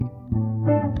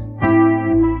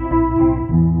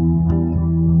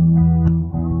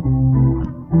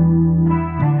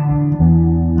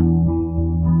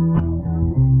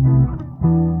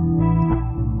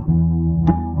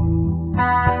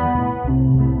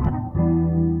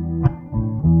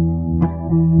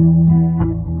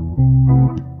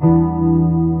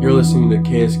listening to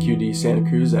KSQD Santa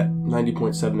Cruz at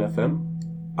 90.7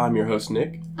 FM. I'm your host,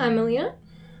 Nick. I'm Alina.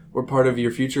 We're part of Your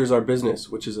Future is Our Business,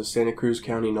 which is a Santa Cruz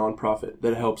County nonprofit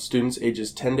that helps students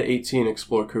ages 10 to 18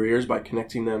 explore careers by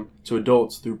connecting them to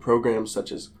adults through programs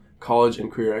such as college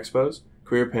and career expos,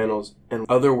 career panels, and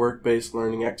other work-based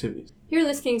learning activities. You're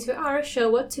listening to our show,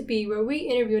 What to Be, where we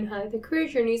interview and highlight the career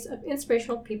journeys of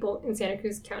inspirational people in Santa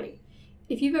Cruz County.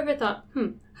 If you've ever thought,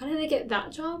 how did I get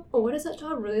that job? Or what is that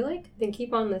job really like? Then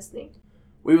keep on listening.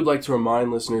 We would like to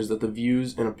remind listeners that the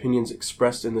views and opinions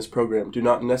expressed in this program do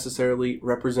not necessarily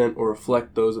represent or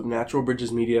reflect those of Natural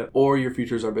Bridges Media or Your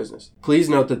Future is Our Business. Please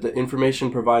note that the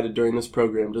information provided during this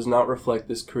program does not reflect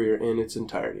this career in its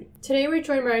entirety. Today we're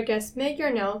joined by our guest, Meg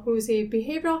Yarnell, who is a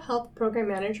Behavioral Health Program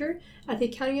Manager at the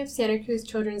County of Santa Cruz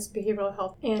Children's Behavioral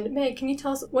Health. And Meg, can you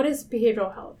tell us, what is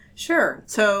behavioral health? Sure.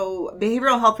 So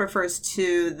behavioral health refers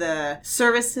to the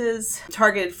services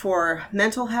targeted for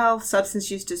mental health, substance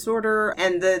use disorder,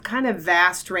 and the kind of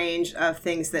vast range of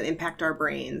things that impact our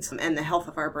brains and the health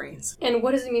of our brains. And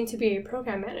what does it mean to be a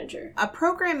program manager? A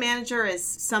program manager is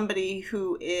somebody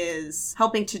who is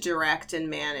helping to direct and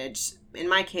manage, in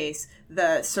my case,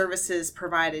 the services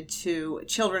provided to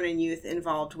children and youth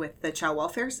involved with the child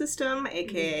welfare system,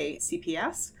 aka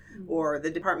CPS, or the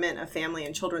Department of Family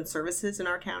and Children's Services in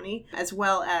our county, as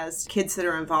well as kids that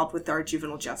are involved with our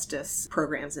juvenile justice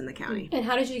programs in the county. And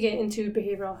how did you get into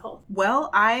behavioral health? Well,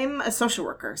 I'm a social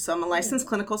worker, so I'm a licensed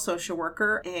clinical social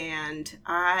worker, and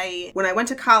when I went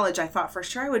to college, I thought for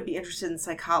sure I would be interested in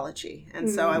psychology, and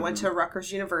so I went to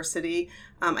Rutgers University.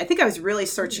 I think I was really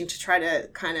searching to try to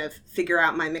kind of figure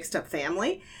out my mixed up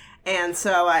family. And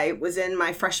so I was in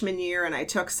my freshman year and I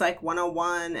took Psych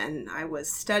 101 and I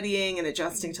was studying and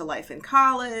adjusting to life in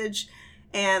college.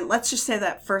 And let's just say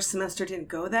that first semester didn't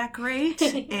go that great.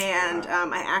 And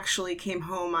I actually came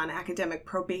home on academic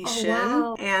probation. Oh,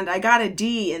 wow. And I got a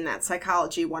D in that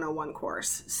Psychology 101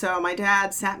 course. So my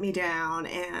dad sat me down,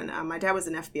 and my dad was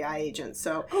an FBI agent.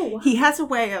 So he has a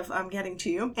way of getting to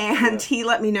you. And he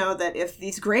let me know that if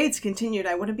these grades continued,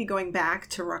 I wouldn't be going back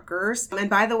to Rutgers. And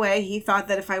by the way, he thought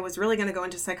that if I was really going to go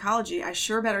into psychology, I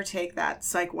sure better take that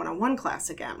Psych 101 class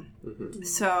again. Mm-hmm.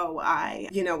 So I,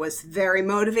 was very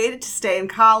motivated to stay in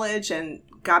college and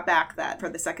got back that for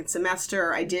the second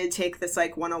semester. I did take the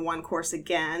Psych 101 course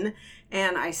again,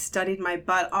 and I studied my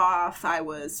butt off. I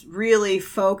was really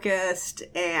focused,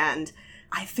 and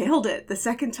I failed it the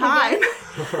second time.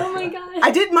 Oh my God. I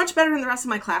did much better in the rest of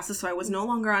my classes, so I was no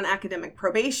longer on academic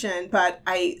probation, but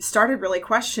I started really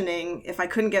questioning if I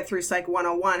couldn't get through Psych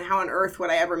 101, how on earth would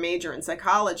I ever major in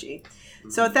psychology?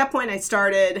 So at that point, I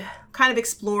started kind of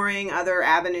exploring other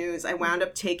avenues. I wound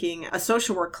up taking a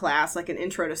social work class, like an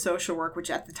intro to social work,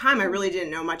 which at the time I really didn't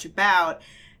know much about.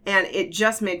 And it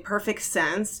just made perfect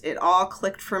sense. It all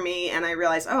clicked for me. And I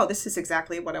realized, this is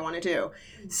exactly what I want to do.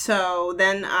 So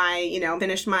then I,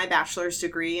 finished my bachelor's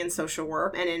degree in social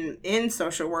work. And in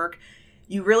social work,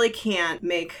 you really can't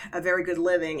make a very good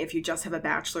living if you just have a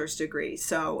bachelor's degree.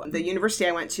 So the university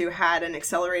I went to had an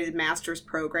accelerated master's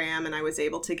program, and I was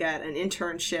able to get an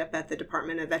internship at the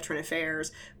Department of Veteran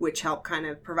Affairs, which helped kind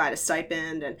of provide a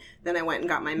stipend. And then I went and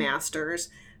got my master's.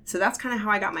 So that's kind of how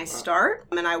I got my start.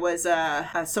 And I was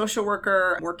a social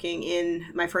worker working in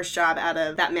my first job out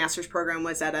of that master's program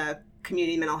was at a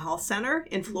community mental health center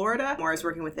in Florida, where I was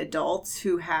working with adults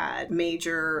who had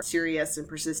major, serious, and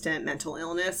persistent mental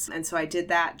illness. And so I did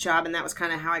that job, and that was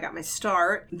kind of how I got my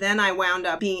start. Then I wound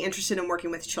up being interested in working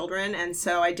with children, and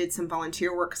so I did some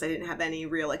volunteer work because I didn't have any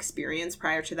real experience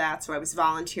prior to that. So I was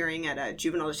volunteering at a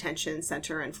juvenile detention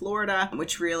center in Florida,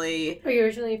 which really... Are you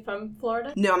originally from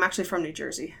Florida? No, I'm actually from New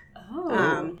Jersey.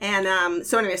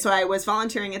 So I was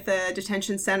volunteering at the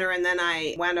detention center, and then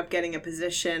I wound up getting a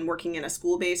position working in a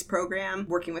school-based program,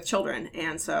 working with children.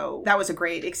 And so that was a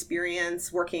great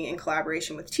experience, working in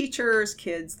collaboration with teachers,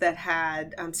 kids that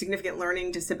had significant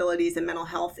learning disabilities and mental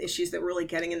health issues that were really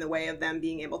getting in the way of them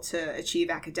being able to achieve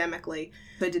academically.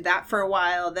 So I did that for a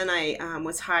while. Then I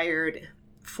was hired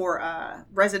for a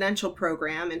residential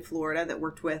program in Florida that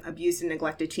worked with abused and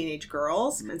neglected teenage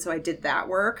girls. And so I did that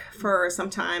work for some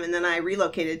time. And then I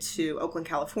relocated to Oakland,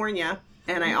 California.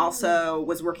 And I also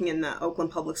was working in the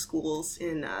Oakland Public Schools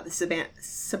in the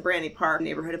Sabrani Park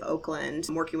neighborhood of Oakland,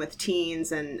 working with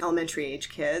teens and elementary age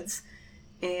kids.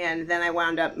 And then I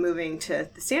wound up moving to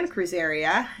the Santa Cruz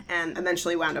area and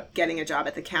eventually wound up getting a job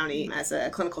at the county as a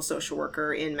clinical social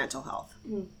worker in mental health.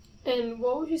 And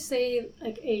what would you say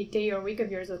like a day or week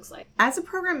of yours looks like? As a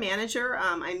program manager,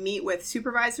 I meet with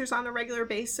supervisors on a regular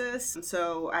basis.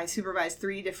 So I supervise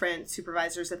 3 different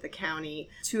supervisors at the county.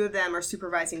 2 of them are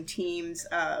supervising teams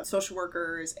of social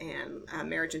workers and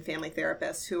marriage and family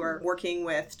therapists who are working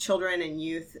with children and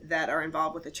youth that are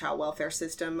involved with the child welfare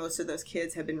system. Most of those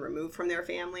kids have been removed from their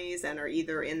families and are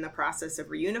either in the process of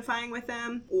reunifying with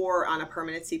them or on a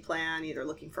permanency plan, either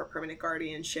looking for a permanent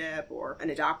guardianship or an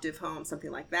adoptive home,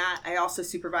 something like that. I also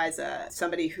supervise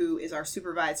somebody who is our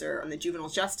supervisor on the juvenile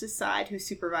justice side who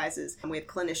supervises. We have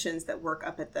clinicians that work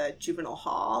up at the juvenile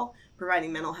hall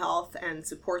providing mental health and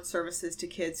support services to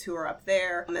kids who are up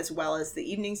there, as well as the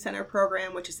Evening Center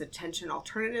program, which is a detention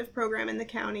alternative program in the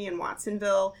county in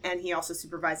Watsonville. And he also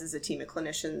supervises a team of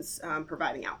clinicians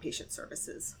providing outpatient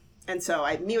services. And so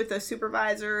I meet with those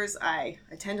supervisors. I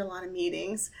attend a lot of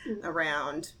meetings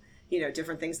around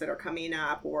different things that are coming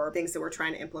up or things that we're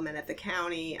trying to implement at the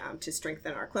county to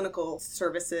strengthen our clinical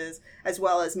services, as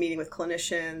well as meeting with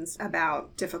clinicians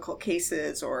about difficult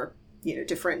cases or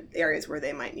different areas where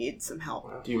they might need some help.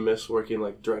 Wow. Do you miss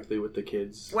working directly with the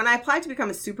kids? When I applied to become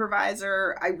a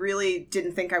supervisor, I really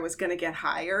didn't think I was going to get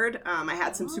hired. I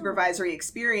had some supervisory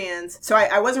experience, so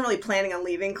I wasn't really planning on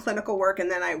leaving clinical work, and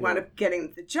then I wound up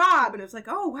getting the job, and it was like,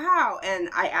 oh, wow. And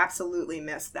I absolutely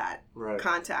missed that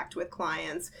contact with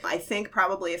clients. I think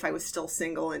probably if I was still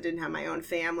single and didn't have my own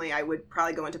family, I would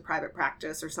probably go into private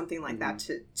practice or something like that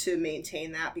to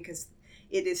maintain that, because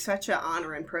it is such an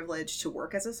honor and privilege to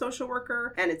work as a social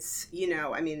worker. And it's,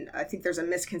 I think there's a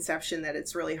misconception that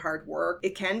it's really hard work.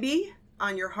 It can be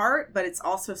on your heart, but it's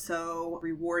also so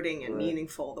rewarding and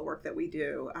meaningful, the work that we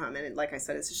do. And like I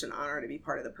said, it's just an honor to be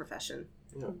part of the profession.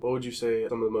 Yeah. What would you say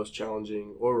some of the most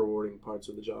challenging or rewarding parts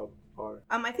of the job are?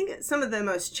 I think some of the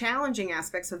most challenging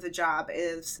aspects of the job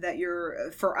is that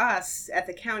for us at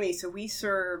the county, so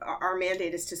our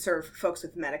mandate is to serve folks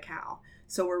with Medi-Cal.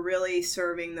 So we're really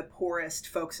serving the poorest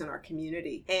folks in our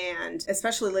community. And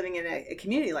especially living in a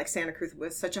community like Santa Cruz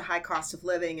with such a high cost of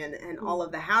living and all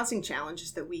of the housing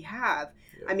challenges that we have,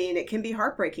 I mean, it can be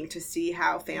heartbreaking to see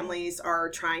how families are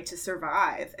trying to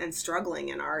survive and struggling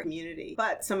in our community.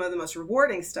 But some of the most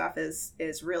rewarding stuff is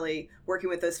really working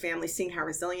with those families, seeing how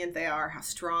resilient they are, how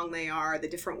strong they are, the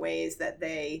different ways that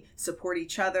they support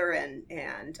each other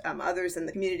and others in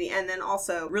the community. And then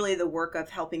also really the work of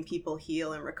helping people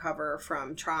heal and recover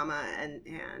from trauma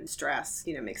and stress,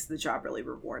 makes the job really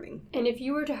rewarding. And if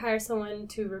you were to hire someone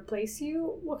to replace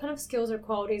you, what kind of skills or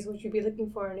qualities would you be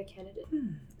looking for in a candidate?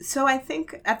 So I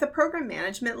think at the program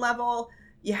management level,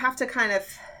 you have to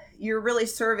you're really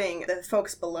serving the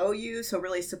folks below you, so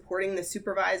really supporting the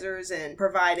supervisors and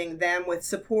providing them with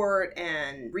support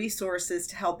and resources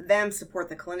to help them support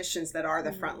the clinicians that are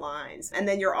the front lines. And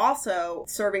then you're also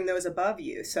serving those above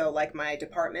you. So like my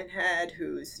department head,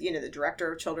 who's, the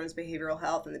director of children's behavioral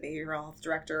health and the behavioral health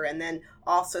director, and then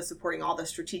also supporting all the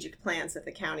strategic plans that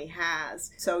the county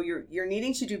has. So you're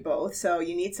needing to do both. So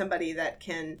you need somebody that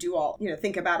can do all,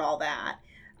 think about all that.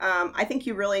 I think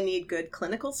you really need good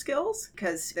clinical skills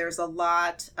because there's a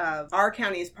lot of, our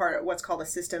county is part of what's called a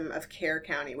system of care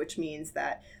county, which means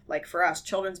that, like for us,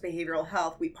 children's behavioral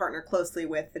health, we partner closely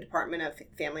with the Department of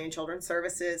Family and Children's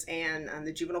Services and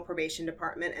the Juvenile Probation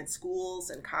Department and schools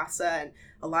and CASA and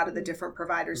a lot of the different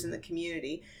providers in the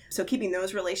community. So keeping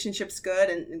those relationships good,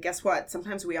 and guess what?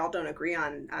 Sometimes we all don't agree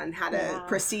on how to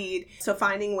proceed. So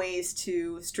finding ways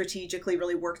to strategically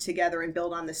really work together and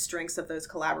build on the strengths of those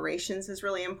collaborations is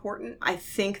really important. I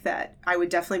think that I would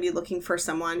definitely be looking for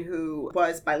someone who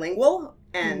was bilingual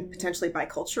and potentially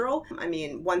bicultural. I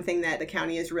mean, one thing that the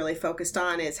county is really focused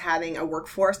on is having a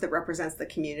workforce that represents the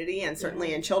community, and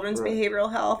certainly in children's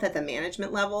behavioral health at the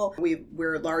management level,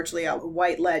 we're largely a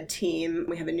white-led team.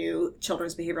 We have a new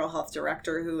children's behavioral health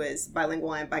director who is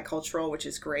bilingual and bicultural, which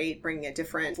is great, bringing a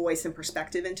different voice and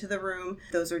perspective into the room.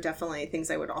 Those are definitely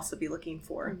things I would also be looking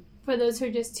for. For those who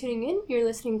are just tuning in, you're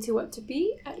listening to What to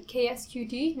Be at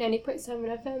KSQD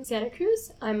 90.7 FM Santa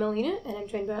Cruz. I'm Melina, and I'm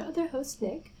joined by our other host,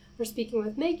 Nick. We're speaking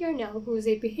with Meg Yarnell, who is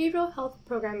a Behavioral Health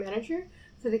Program Manager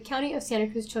for the County of Santa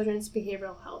Cruz Children's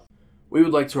Behavioral Health. We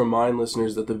would like to remind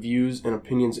listeners that the views and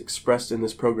opinions expressed in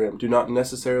this program do not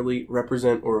necessarily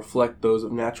represent or reflect those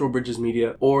of Natural Bridges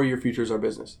Media or Your Futures Our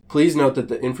Business. Please note that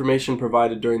the information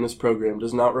provided during this program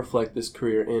does not reflect this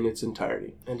career in its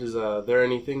entirety. And is there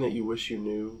anything that you wish you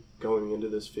knew going into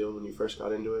this field when you first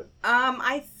got into it?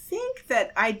 I think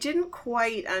that I didn't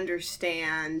quite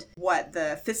understand what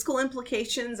the fiscal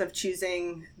implications of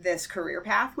choosing this career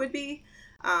path would be.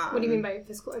 What do you mean by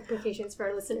fiscal implications for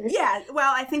our listeners? Yeah,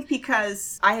 well, I think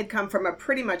because I had come from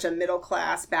pretty much a middle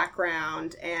class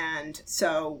background, and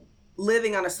so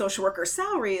living on a social worker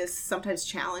salary is sometimes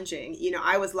challenging. You know,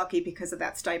 I was lucky because of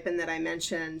that stipend that I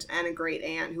mentioned and a great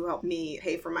aunt who helped me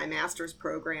pay for my master's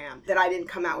program, that I didn't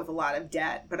come out with a lot of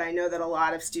debt. But I know that a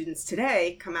lot of students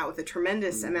today come out with a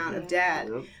tremendous amount of debt.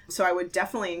 Yep. So I would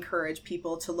definitely encourage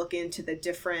people to look into the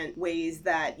different ways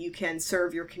that you can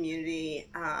serve your community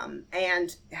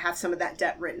and have some of that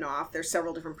debt written off. There's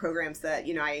several different programs that,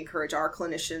 you know, I encourage our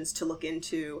clinicians to look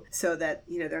into so that,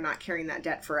 you know, they're not carrying that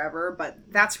debt forever. But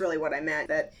that's really what I meant,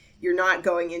 that you're not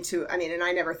going into, I mean, and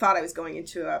I never thought I was going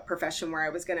into a profession where I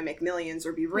was going to make millions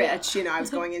or be rich. You know, I was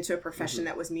going into a profession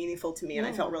that was meaningful to me and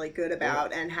I felt really good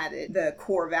about and had the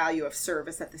core value of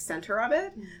service at the center of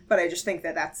it. But I just think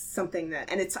that that's something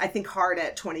that, and it's, I think, hard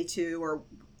at 22 or,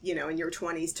 you know, in your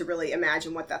 20s to really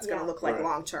imagine what that's going to look like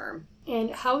long term.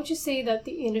 And how would you say that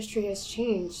the industry has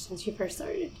changed since you first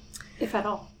started, if at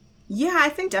all? Yeah, I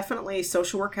think definitely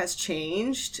social work has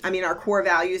changed. I mean, our core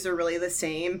values are really the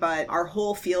same, but our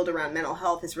whole field around mental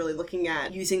health is really looking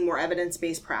at using more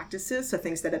evidence-based practices, so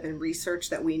things that have been researched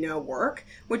that we know work,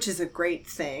 which is a great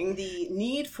thing. The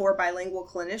need for bilingual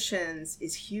clinicians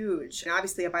is huge. And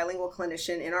obviously, a bilingual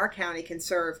clinician in our county can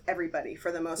serve everybody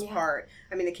for the most part.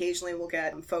 I mean, occasionally we'll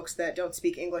get folks that don't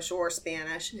speak English or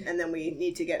Spanish, and then we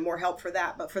need to get more help for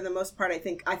that. But for the most part, I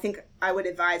think I would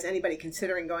advise anybody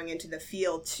considering going into the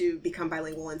field to become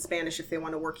bilingual in Spanish if they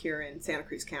want to work here in Santa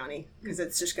Cruz County, because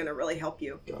it's just going to really help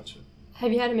you. Gotcha.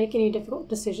 Have you had to make any difficult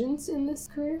decisions in this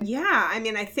career? Yeah, I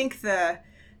mean, I think the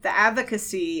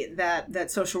advocacy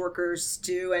that social workers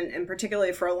do, and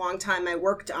particularly for a long time, I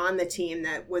worked on the team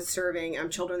that was serving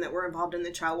children that were involved in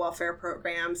the child welfare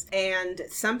programs. And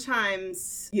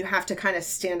sometimes you have to kind of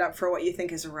stand up for what you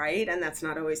think is right, and that's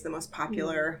not always the most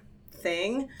popular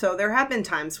thing. So there have been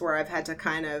times where I've had to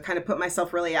kind of put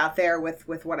myself really out there with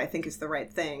what I think is the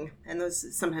right thing. And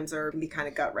those sometimes can be kind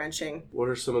of gut-wrenching. What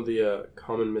are some of the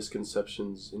common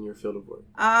misconceptions in your field of work?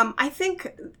 I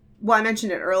think, well, I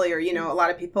mentioned it earlier, you know, a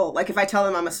lot of people, like if I tell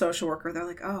them I'm a social worker, they're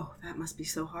like, oh, that must be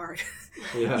so hard.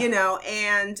 You know,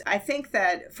 and I think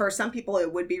that for some people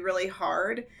it would be really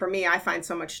hard. For me, I find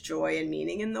so much joy and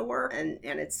meaning in the work, and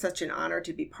it's such an honor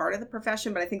to be part of the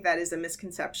profession, but I think that is a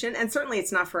misconception, and certainly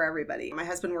it's not for everybody. My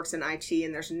husband works in IT,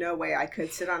 and there's no way I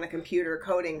could sit on a computer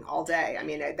coding all day. I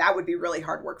mean, that would be really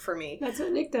hard work for me. That's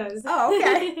what Nick does. Oh,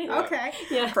 okay. Okay.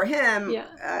 Yeah. For him,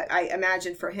 I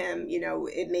imagine for him, you know,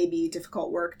 it may be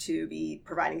difficult work to be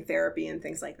providing therapy and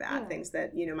things like that, things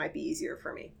that, you know, might be easier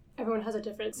for me. Everyone has a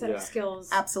different set of skills.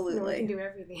 Absolutely. No one can do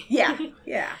everything.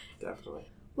 Yeah. Definitely.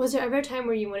 Was there ever a time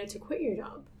where you wanted to quit your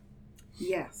job?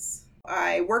 Yes.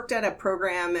 I worked at a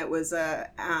program. It was a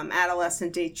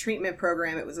adolescent day treatment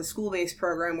program. It was a school-based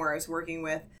program where I was working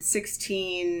with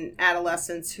 16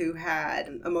 adolescents who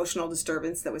had emotional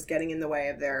disturbance that was getting in the way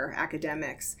of their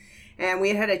academics. And we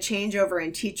had a changeover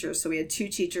in teachers. So we had 2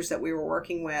 teachers that we were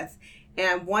working with.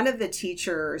 And one of the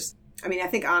teachers, I mean, I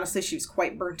think honestly she was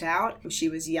quite burnt out. She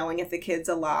was yelling at the kids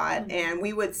a lot. And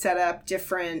we would set up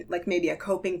different, like maybe a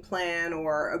coping plan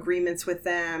or agreements with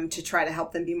them to try to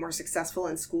help them be more successful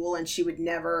in school. And she would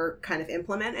never kind of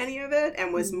implement any of it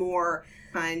and was more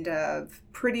kind of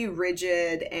pretty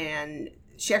rigid, and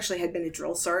she actually had been a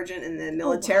drill sergeant in the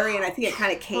military, and I think it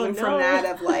kind of came from that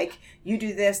of like, you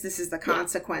do this is the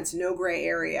consequence, no gray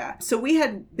area. So we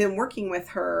had been working with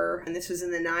her, and this was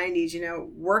in the 90s, you know,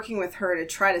 working with her to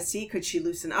try to see, could she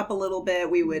loosen up a little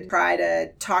bit? We would try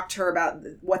to talk to her about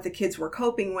what the kids were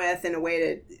coping with in a way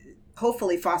to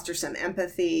hopefully foster some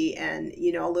empathy and,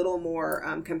 you know, a little more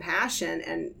compassion,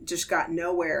 and just got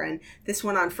nowhere. And this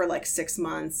went on for like 6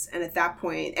 months. And at that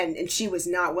point, and she was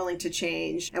not willing to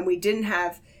change. And we didn't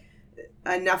have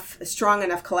strong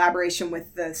enough collaboration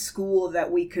with the school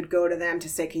that we could go to them to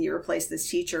say, can you replace this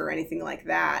teacher or anything like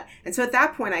that? And so at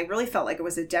that point, I really felt like it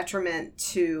was a detriment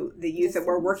to the youth that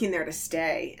were working there to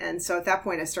stay. And so at that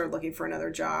point, I started looking for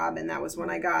another job. And that was when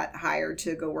I got hired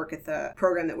to go work at the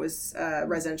program that was a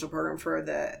residential program for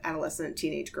the adolescent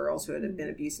teenage girls who had been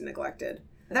abused and neglected.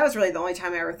 That was really the only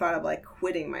time I ever thought of like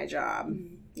quitting my job.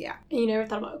 Yeah. And you never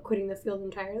thought about quitting the field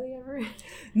entirely ever?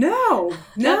 No.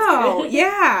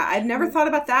 Yeah. I've never thought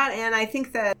about that. And I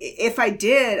think that if I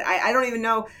did, I don't even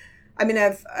know. I mean,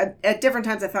 at different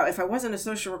times I thought, if I wasn't a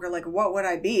social worker, like, what would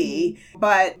I be?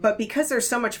 But because there's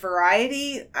so much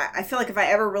variety, I feel like if I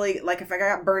ever really, like, if I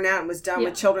got burnt out and was done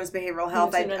with children's behavioral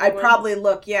health, I'd probably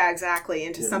look,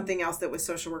 into something else that was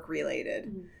social work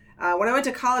related. When I went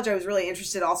to college, I was really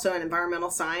interested also in environmental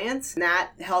science, and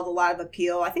that held a lot of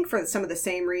appeal, I think, for some of the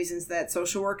same reasons that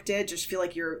social work did. Just feel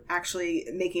like you're actually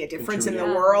making a difference in the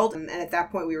world. And at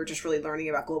that point, we were just really learning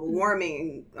about global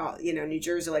warming and, New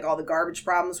Jersey, like all the garbage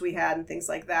problems we had and things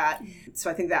like that. So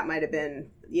I think that might have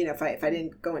been if I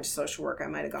didn't go into social work, I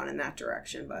might have gone in that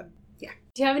direction, but yeah.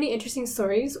 Do you have any interesting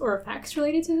stories or facts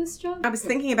related to this job? I was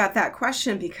thinking about that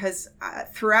question because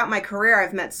throughout my career,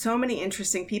 I've met so many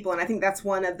interesting people. And I think that's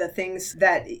one of the things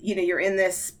that, you're in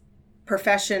this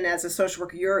profession as a social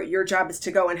worker. Your job is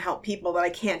to go and help people, but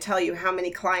I can't tell you how many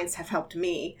clients have helped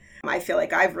me. I feel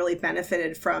like I've really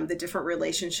benefited from the different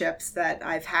relationships that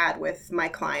I've had with my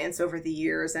clients over the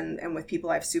years and with people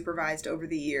I've supervised over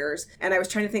the years. And I was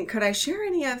trying to think, could I share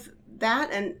any of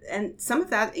that? And some of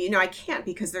that, I can't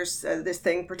because there's this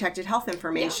thing, protected health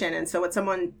information. Yeah. And so what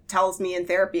someone tells me in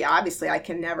therapy, obviously I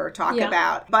can never talk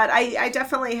about. But I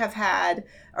definitely have had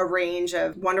a range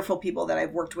of wonderful people that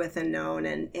I've worked with and known,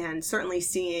 and certainly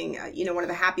seeing, one of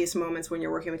the happiest moments when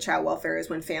you're working with child welfare is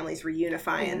when families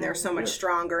reunify and they're so much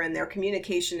stronger and their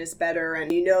communication is better, and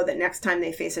that next time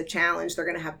they face a challenge, they're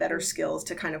going to have better skills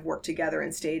to kind of work together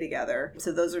and stay together.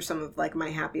 So those are some of my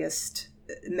happiest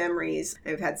memories.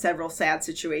 I've had several sad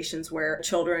situations where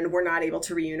children were not able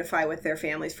to reunify with their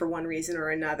families for one reason or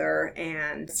another,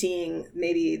 and seeing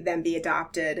maybe them be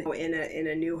adopted in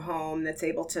a new home that's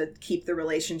able to keep the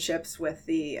relationships with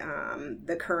the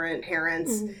current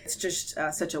parents. Mm-hmm. It's just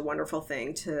such a wonderful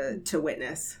thing to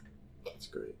witness. That's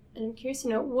great. And I'm curious to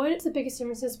know, what is the biggest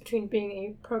differences between being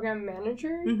a program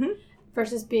manager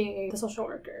versus being a social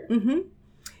worker? Mm-hmm.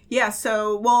 Yeah,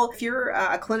 so, if you're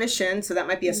a clinician, so that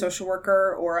might be a social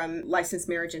worker or a licensed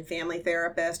marriage and family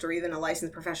therapist or even a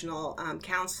licensed professional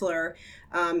counselor,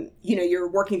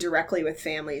 you're working directly with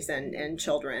families and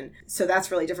children. So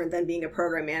that's really different than being a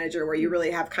program manager where you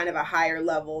really have kind of a higher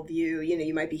level view.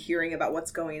 You might be hearing about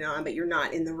what's going on, but you're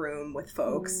not in the room with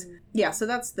folks. Yeah, so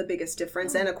that's the biggest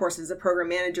difference. And of course, as a program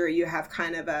manager, you have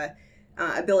kind of a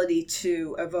ability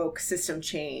to evoke system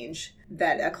change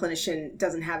that a clinician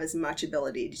doesn't have as much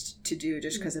ability to do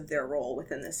just because of their role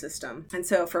within the system. And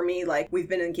so for me, we've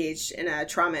been engaged in a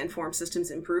trauma-informed systems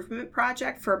improvement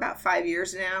project for about 5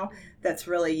 years now that's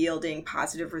really yielding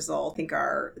positive results. I think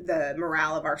the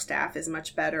morale of our staff is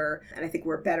much better, and I think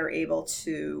we're better able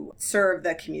to serve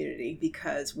the community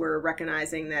because we're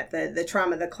recognizing that the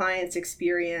trauma the clients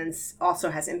experience also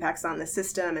has impacts on the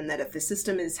system, and that if the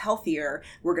system is healthier,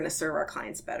 we're going to serve our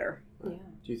clients better. Yeah.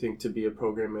 Do you think to be a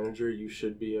program manager, you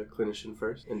should be a clinician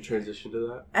first and transition to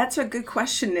that? That's a good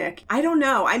question, Nick. I don't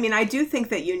know. I mean, I do think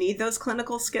that you need those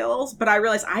clinical skills, but I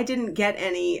realize I didn't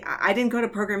go to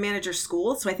program manager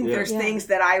school. So I think there's things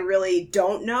that I really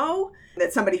don't know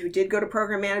that somebody who did go to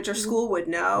program manager school would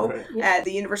know. Right. Yeah. At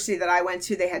the university that I went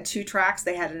to, they had 2 tracks.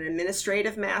 They had an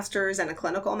administrative master's and a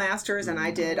clinical master's, and I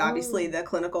did obviously the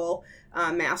clinical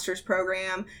master's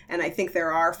program. And I think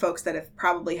there are folks that have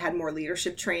probably had more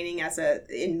leadership training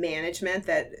in management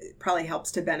that probably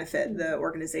helps to benefit the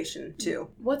organization too.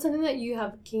 What's something that you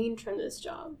have gained from this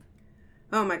job?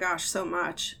 Oh my gosh, so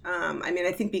much.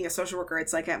 I think being a social worker,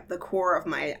 it's at the core of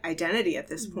my identity at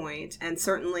this point. And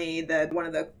certainly one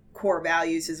of the core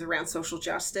values is around social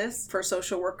justice for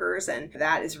social workers, and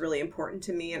that is really important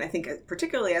to me. And I think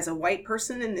particularly as a white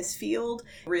person in this field,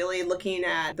 really looking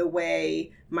at the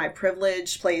way my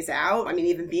privilege plays out. I mean,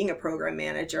 even being a program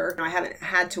manager, I haven't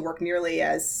had to work nearly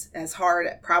as hard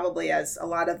probably as a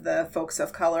lot of the folks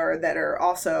of color that are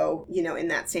also, in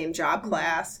that same job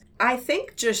class. I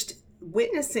think just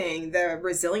witnessing the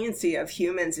resiliency of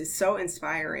humans is so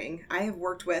inspiring. I have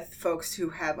worked with folks who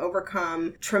have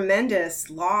overcome tremendous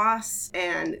loss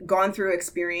and gone through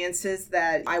experiences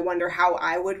that I wonder how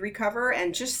I would recover.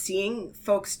 And just seeing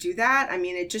folks do that,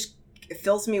 it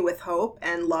fills me with hope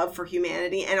and love for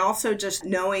humanity. And also just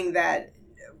knowing that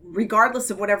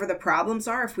regardless of whatever the problems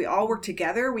are, if we all work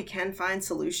together, we can find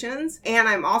solutions. And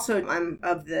I'm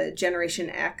of the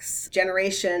Generation X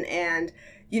generation, and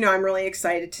I'm really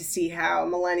excited to see how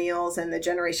millennials and the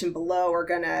generation below are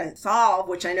going to solve,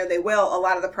 which I know they will, a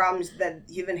lot of the problems that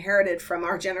you've inherited from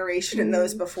our generation and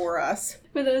those before us.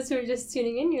 For those who are just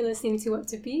tuning in, you're listening to What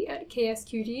to Be at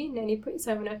KSQD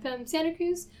 90.7 FM Santa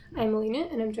Cruz. I'm Alina,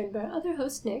 and I'm joined by our other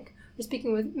host, Nick. We're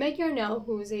speaking with Meg Yarnell,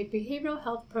 who is a Behavioral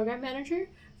Health Program Manager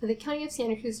for the County of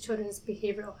Santa Cruz Children's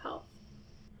Behavioral Health.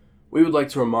 We would like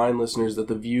to remind listeners that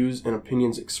the views and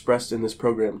opinions expressed in this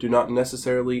program do not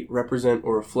necessarily represent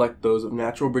or reflect those of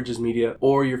Natural Bridges Media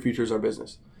or Your Future is Our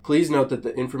Business. Please note that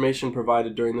the information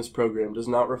provided during this program does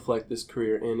not reflect this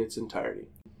career in its entirety.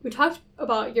 We talked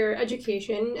about your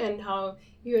education and how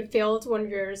you had failed one of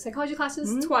your psychology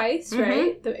classes twice,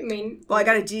 right? Well, I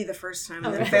got a D the first time,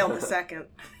 and then failed the second.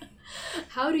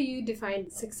 How do you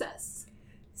define success?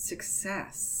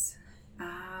 Success.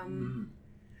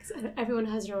 Everyone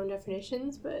has their own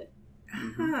definitions, but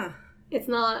it's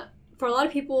not, for a lot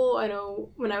of people, I know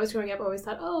when I was growing up, I always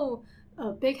thought,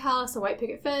 a big house, a white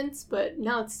picket fence, but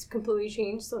now it's completely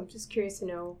changed. So I'm just curious to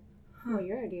know what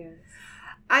your idea is.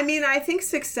 I mean, I think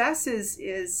success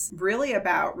is really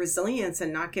about resilience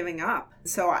and not giving up.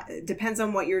 So it depends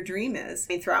on what your dream is.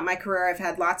 I mean, throughout my career, I've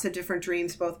had lots of different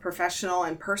dreams, both professional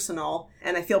and personal.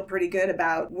 And I feel pretty good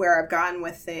about where I've gotten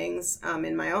with things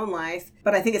in my own life.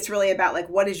 But I think it's really about, like,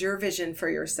 what is your vision for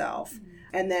yourself? Mm-hmm.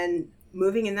 And then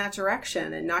moving in that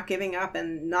direction and not giving up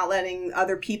and not letting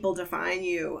other people define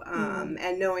you.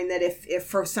 And knowing that if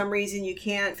for some reason you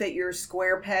can't fit your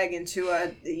square peg into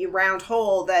a round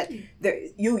hole, that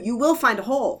you will find a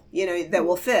hole, that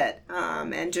will fit.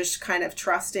 And just kind of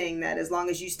trusting that as long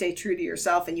as you stay true to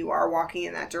yourself and you are walking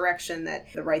in that direction,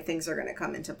 that the right things are going to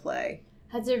come into play.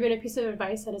 Has there been a piece of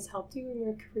advice that has helped you in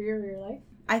your career or your life?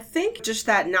 I think just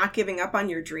that not giving up on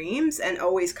your dreams and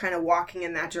always kind of walking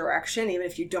in that direction, even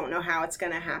if you don't know how it's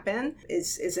going to happen,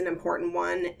 is an important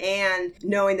one. And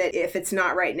knowing that if it's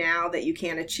not right now, that you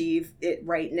can't achieve it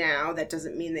right now, that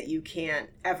doesn't mean that you can't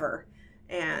ever.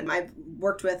 And I've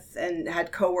worked with and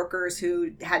had coworkers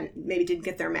who maybe didn't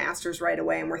get their master's right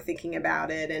away and were thinking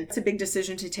about it. And it's a big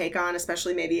decision to take on,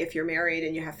 especially maybe if you're married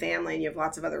and you have family and you have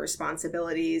lots of other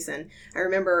responsibilities. And I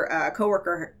remember a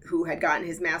coworker who had gotten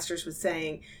his master's was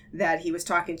saying that he was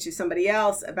talking to somebody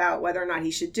else about whether or not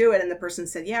he should do it. And the person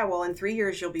said, yeah, well, in 3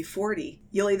 years, you'll be 40.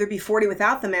 You'll either be 40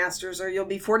 without the master's or you'll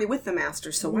be 40 with the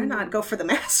master's. So why not go for the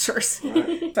master's?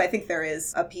 Right. So I think there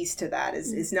is a piece to that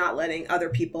is not letting other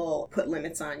people put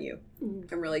limits on you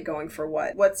and really going for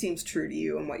what seems true to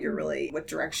you and what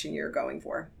direction you're going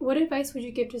for. What advice would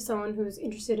you give to someone who's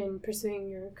interested in pursuing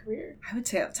your career? I would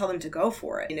tell them to go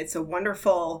for it. And it's a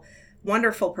wonderful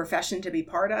profession to be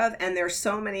part of. And there's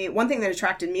so many. One thing that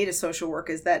attracted me to social work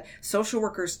is that social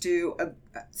workers do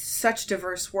such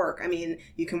diverse work. I mean,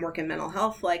 you can work in mental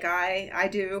health like I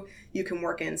do. You can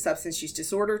work in substance use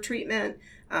disorder treatment.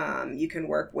 You can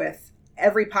work with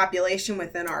every population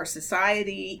within our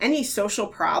society. Any social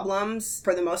problems,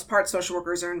 for the most part, social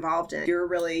workers are involved in. You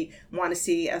really want to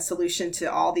see a solution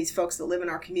to all these folks that live in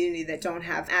our community that don't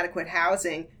have adequate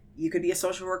housing. You could be a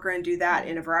social worker and do that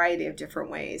in a variety of different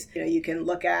ways. You can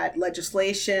look at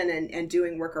legislation and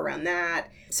doing work around that.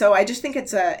 So I just think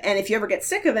and if you ever get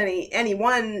sick of any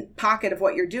one pocket of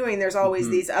what you're doing, there's always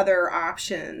these other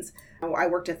options. I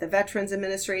worked at the Veterans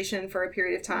Administration for a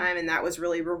period of time, and that was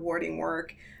really rewarding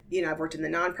work. I've worked in the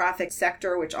nonprofit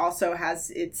sector, which also has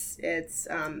its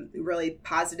really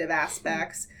positive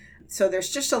aspects. So there's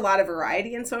just a lot of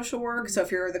variety in social work. So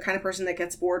if you're the kind of person that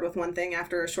gets bored with one thing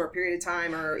after a short period of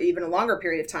time or even a longer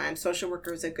period of time, social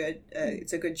worker is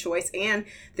it's a good choice. And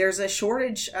there's a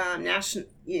shortage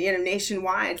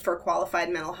nationwide for qualified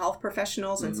mental health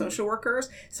professionals and social workers.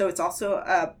 So it's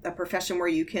also a profession where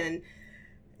you can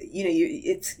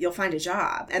you'll find a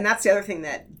job. And that's the other thing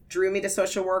that drew me to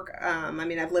social work. I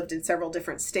mean, I've lived in several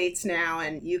different states now,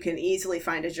 and you can easily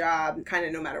find a job kind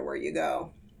of no matter where you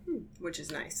go. Which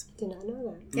is nice. Did not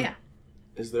know that. Yeah.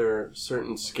 Is there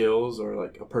certain skills or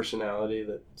like a personality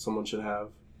that someone should have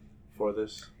for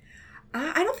this?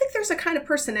 I don't think there's a kind of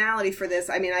personality for this.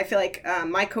 I mean, I feel like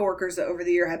my coworkers over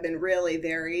the year have been really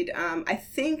varied. I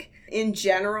think in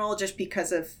general, just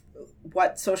because of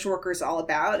what social work is all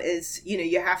about is,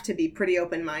 you have to be pretty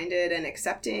open-minded and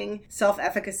accepting.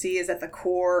 Self-efficacy is at the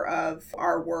core of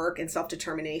our work, and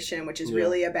self-determination, which is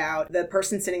really about the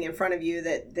person sitting in front of you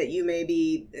that you may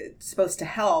be supposed to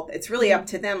help. It's really up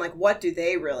to them, like, what do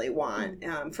they really want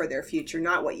for their future,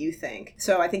 not what you think.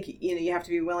 So I think, you have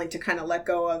to be willing to kind of let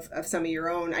go of some of your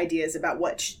own ideas about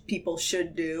what people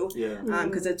should do,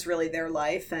 because it's really their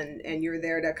life, and you're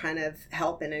there to kind of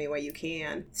help in any way you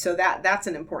can. So that's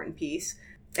an important piece.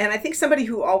 And I think somebody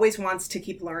who always wants to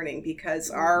keep learning, because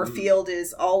our field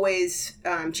is always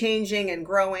changing and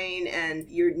growing, and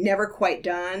you're never quite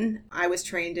done. I was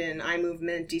trained in eye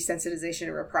movement desensitization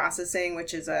and reprocessing,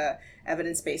 which is a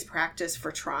evidence-based practice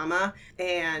for trauma.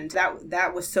 And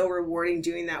that was so rewarding.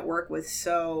 Doing that work was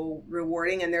so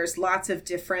rewarding. And there's lots of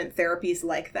different therapies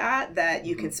like that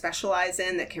you can specialize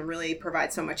in that can really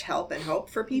provide so much help and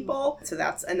hope for people. So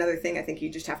that's another thing. I think you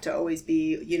just have to always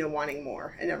be, wanting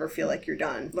more and never feel like you're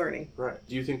done learning. Right.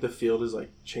 Do you think the field is like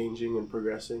changing and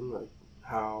progressing? Like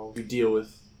how we deal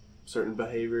with certain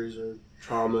behaviors or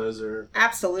traumas or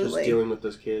absolutely just dealing with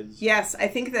those kids? Yes. I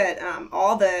think that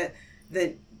all the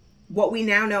what we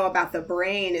now know about the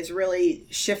brain is really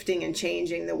shifting and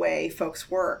changing the way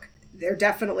folks work. There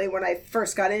definitely, when I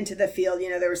first got into the field,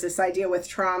 there was this idea with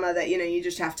trauma that, you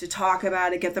just have to talk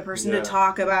about it, get the person to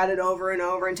talk about it over and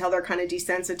over until they're kind of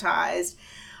desensitized.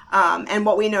 And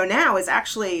what we know now is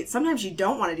actually sometimes you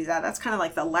don't want to do that. That's kind of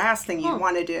like the last thing you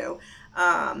want to do.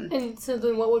 And so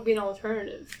then what would be an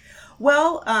alternative?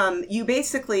 Well, you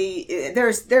basically,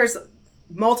 there's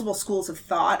multiple schools of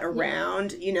thought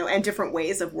around, and different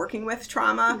ways of working with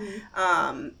trauma.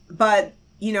 But,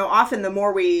 often the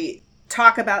more we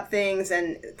talk about things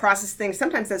and process things,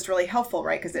 sometimes that's really helpful,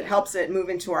 right? Because it helps it move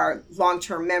into our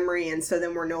long-term memory, and so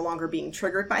then we're no longer being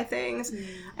triggered by things.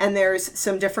 And there's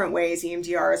some different ways.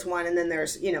 EMDR is one, and then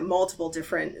there's multiple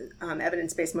different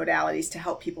evidence-based modalities to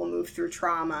help people move through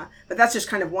trauma. But that's just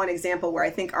kind of one example where I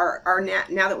think our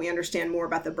now that we understand more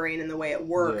about the brain and the way it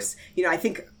works, I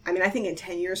think in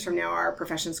 10 years from now, our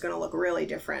profession is going to look really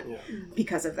different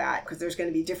because of that, because there's going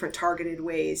to be different targeted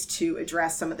ways to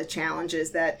address some of the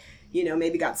challenges that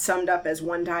maybe got summed up as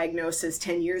one diagnosis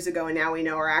 10 years ago, and now we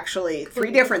know are actually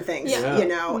 3 different things,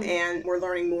 and we're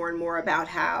learning more and more about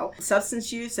how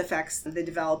substance use affects the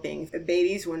developing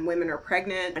babies when women are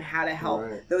pregnant, and how to help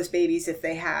those babies if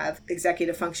they have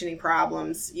executive functioning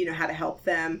problems, how to help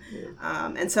them.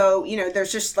 And so,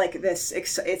 there's just like this,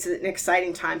 it's an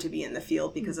exciting time to be in the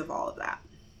field because of all of that.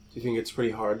 Do you think it's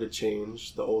pretty hard to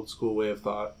change the old school way of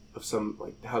thought of some,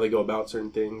 like how they go about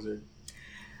certain things, or?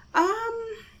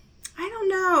 I don't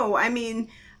know.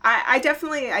 I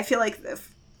definitely, I feel like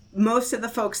most of the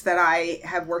folks that I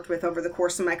have worked with over the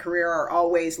course of my career are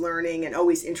always learning and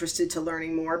always interested to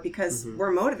learning more, because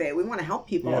we're motivated. We want to help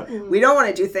people. We don't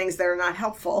want to do things that are not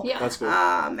helpful. That's cool.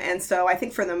 And so I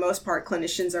think for the most part,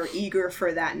 clinicians are eager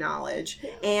for that knowledge,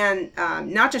 and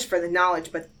not just for the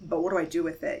knowledge, but what do I do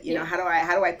with it? How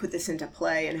do I put this into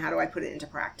play, and how do I put it into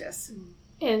practice?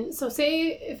 And so say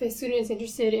if a student is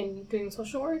interested in doing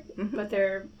social work, but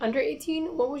they're under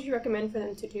 18, what would you recommend for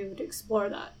them to do to explore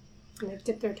that and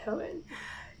dip their toe in?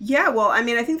 Yeah, well, I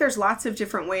think there's lots of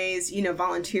different ways,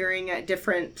 volunteering at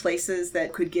different places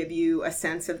that could give you a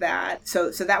sense of that.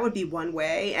 So that would be one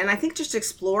way. And I think just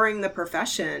exploring the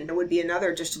profession would be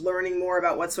another, just learning more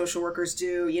about what social workers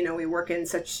do. We work in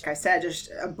such, like I said,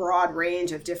 just a broad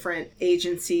range of different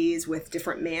agencies with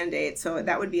different mandates. So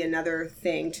that would be another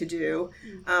thing to do.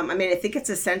 I think it's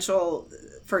essential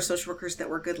for social workers that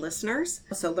we're good listeners.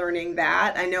 So learning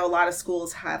that. I know a lot of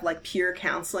schools have like peer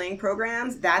counseling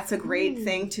programs. That's a great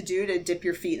thing to do, to dip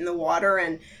your feet in the water,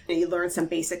 and you learn some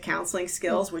basic counseling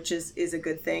skills, which is a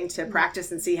good thing to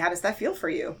practice and see how does that feel for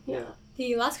you. Yeah.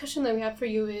 The last question that we have for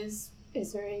you is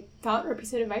there a thought or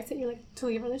piece of advice that you'd like to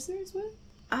leave our listeners with?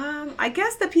 I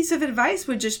guess the piece of advice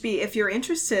would just be, if you're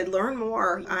interested, learn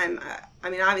more.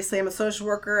 Obviously I'm a social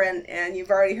worker, and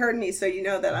you've already heard me, so you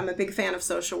know that I'm a big fan of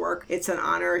social work. It's an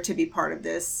honor to be part of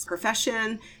this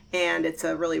profession, and it's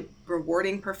a really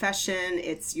rewarding profession.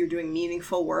 You're doing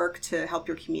meaningful work to help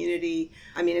your community.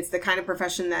 It's the kind of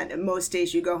profession that most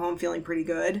days you go home feeling pretty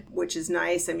good, which is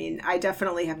nice. I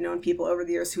definitely have known people over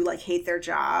the years who hate their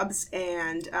jobs,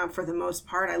 and for the most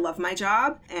part, I love my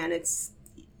job, and it's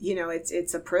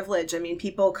a privilege.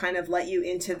 People kind of let you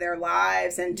into their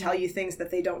lives and tell you things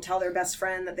that they don't tell their best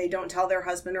friend, that they don't tell their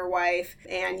husband or wife,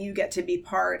 and you get to be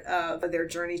part of their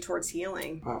journey towards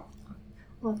healing. Wow.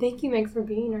 Well, thank you, Meg, for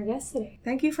being our guest today.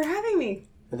 Thank you for having me.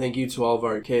 And thank you to all of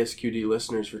our KSQD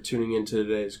listeners for tuning in to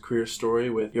today's career story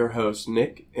with your hosts,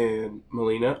 Nick and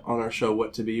Melina, on our show,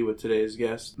 What to Be, with today's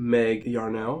guest, Meg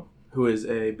Yarnell, who is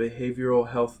a behavioral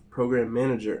health program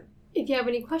manager. If you have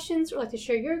any questions or like to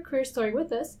share your career story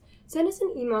with us, send us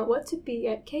an email at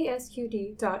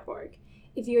whattobe@ksqd.org.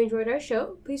 If you enjoyed our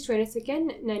show, please join us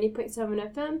again at 90.7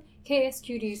 FM,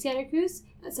 KSQD Santa Cruz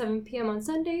at 7 p.m. on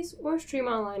Sundays, or stream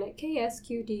online at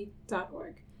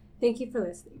ksqd.org. Thank you for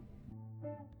listening.